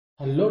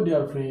Hello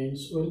dear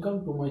friends,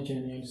 welcome to my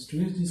channel.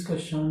 Today's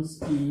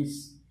discussions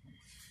is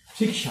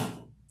friction.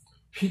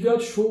 Figure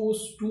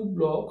shows two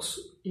blocks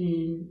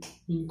in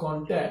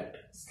contact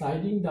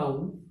sliding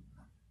down.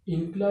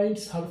 Inclined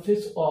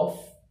surface of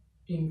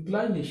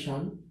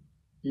inclination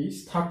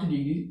is 30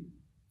 degree.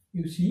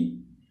 You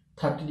see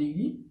 30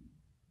 degree.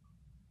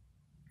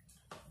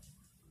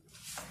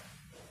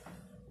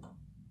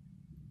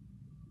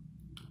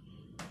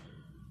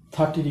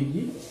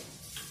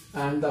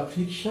 And the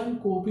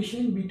friction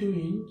coefficient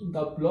between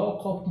the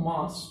block of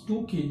mass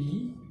 2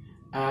 kg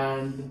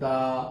and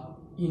the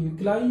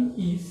incline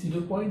is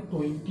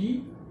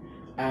 0.20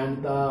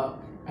 and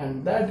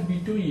that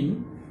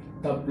between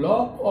the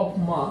block of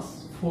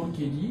mass 4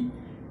 kg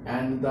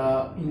and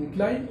the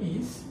incline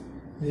is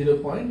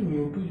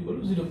 0.2 equal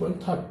to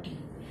 0.30.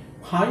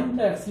 Find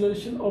the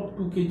acceleration of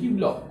 2 kg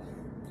block.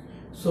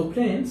 So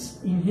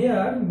friends, in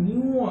here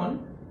mu1,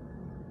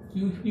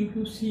 if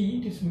you see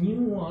it is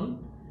mu1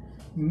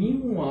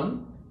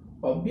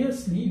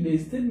 obviously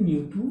less than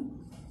mu2.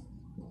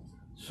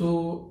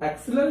 So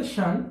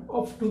acceleration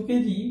of 2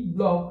 kg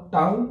block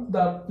down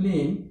the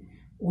plane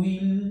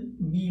will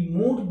be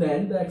more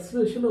than the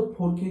acceleration of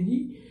 4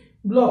 kg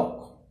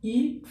block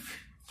if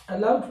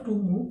allowed to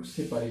move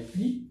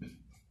separately.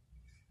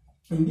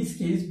 In this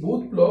case,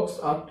 both blocks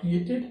are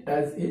created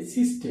as a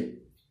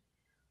system.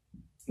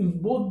 In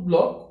both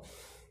blocks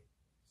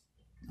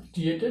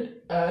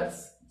created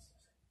as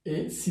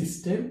a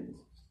system.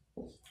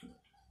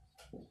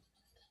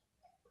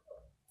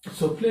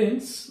 So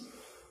friends,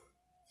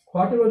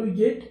 whatever we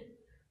get,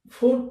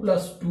 4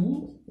 plus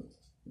 2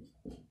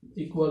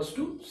 equals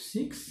to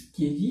 6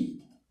 kg,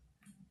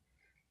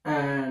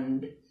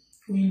 and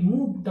we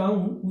move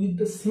down with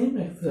the same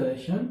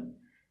acceleration.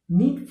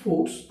 Need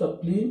force, the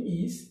plane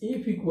is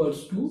F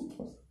equals to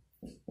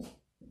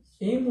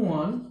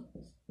m1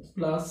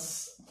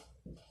 plus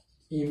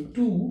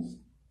m2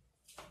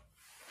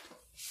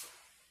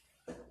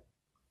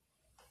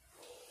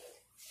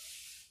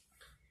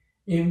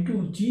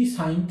 g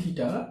sine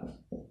theta,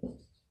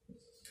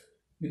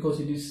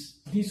 because it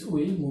is this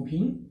way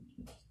moving,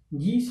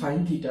 g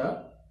sine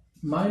theta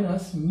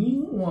minus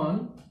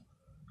mu1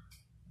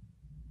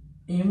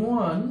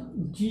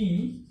 m1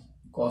 g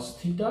cos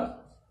theta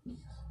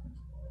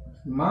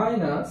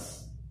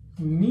minus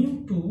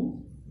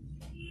mu2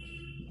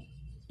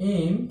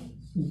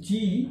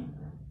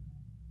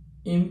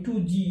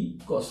 m2 g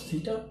cos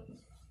theta.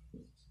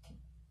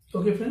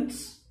 Okay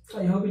friends,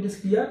 I hope it is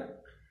clear.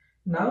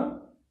 Now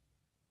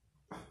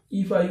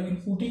if I will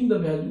put in the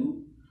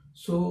value,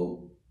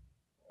 so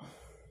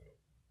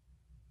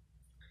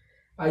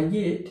I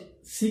get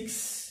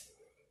 6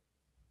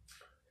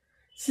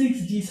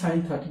 g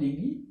sine 30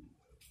 degree.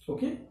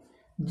 Okay,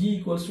 g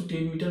equals to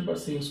 10 meter per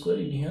second square.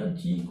 In here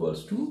g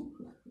equals to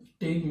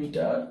 10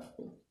 meter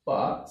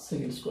per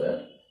second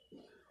square.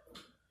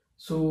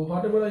 So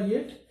whatever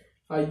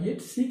I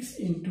get 6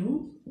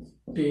 into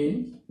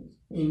 10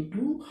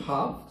 into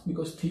half,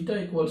 because theta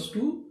equals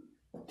to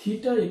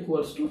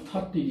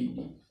 30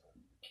 degree.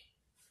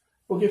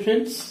 Okay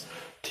friends,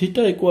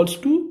 theta equals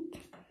to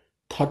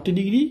 30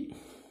 degree.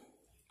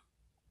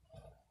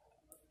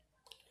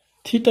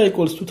 Theta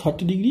equals to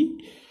 30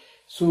 degree.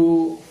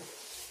 So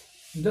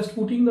just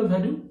putting the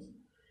value,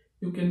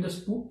 you can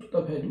just put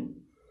the value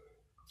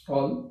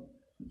all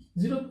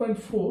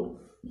 0.4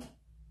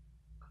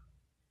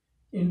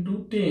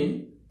 into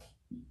 10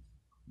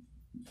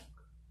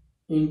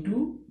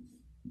 into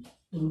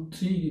root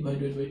 3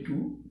 divided by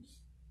 2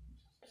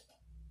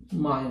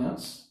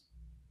 minus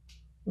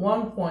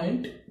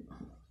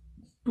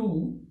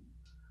 1.2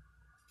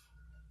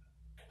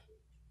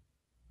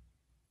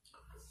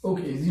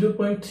 okay,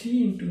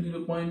 0.3 into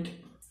 0.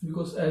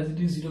 Because as it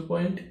is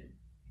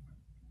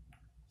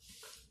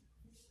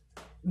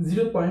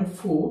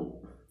 0.4,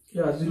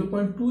 yeah,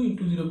 0.2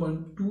 into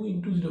 0.2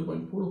 into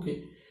 0.4.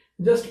 okay,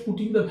 just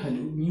putting the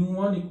value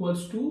mu1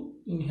 equals to,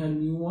 in here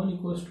mu1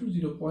 equals to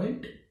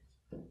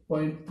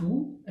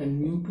 0.2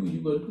 and mu2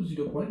 equal to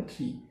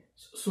 0.3.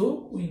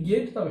 So we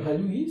get the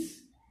value is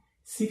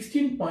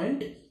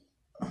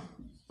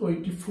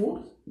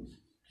 16.24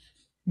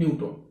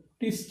 Newton.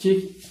 Please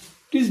check,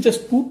 please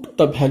just put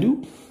the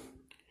value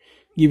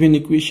given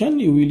equation,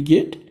 you will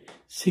get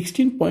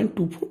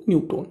 16.24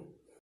 Newton.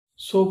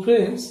 So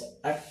friends,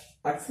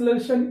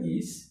 acceleration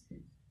is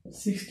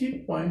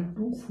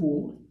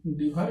 16.24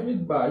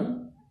 divided by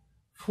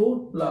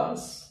 4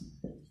 plus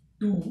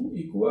 2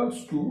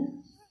 equals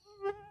to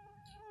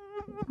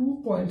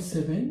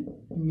 2.7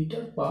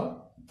 meter per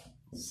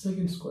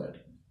second square.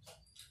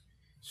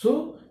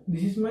 So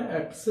this is my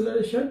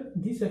acceleration,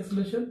 this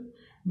acceleration,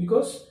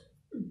 because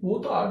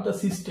both are the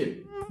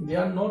system, they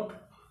are not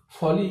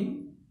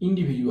falling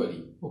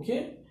individually.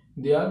 Okay,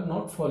 they are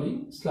not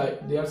falling,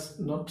 they are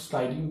not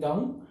sliding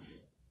down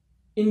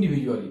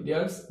individually, they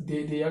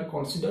are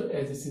considered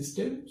as a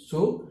system.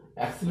 So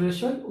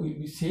acceleration will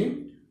be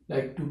same,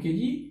 like 2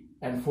 kg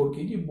and 4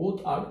 kg,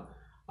 both are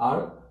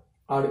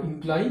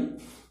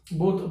inclined,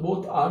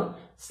 both are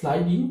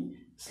sliding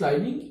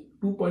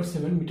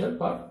 2.7 meter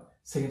per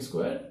second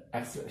square.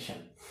 acceleration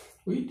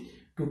with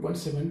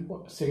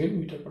 2.7 second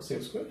meter per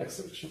second square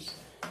accelerations.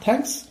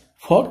 Thanks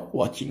for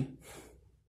watching.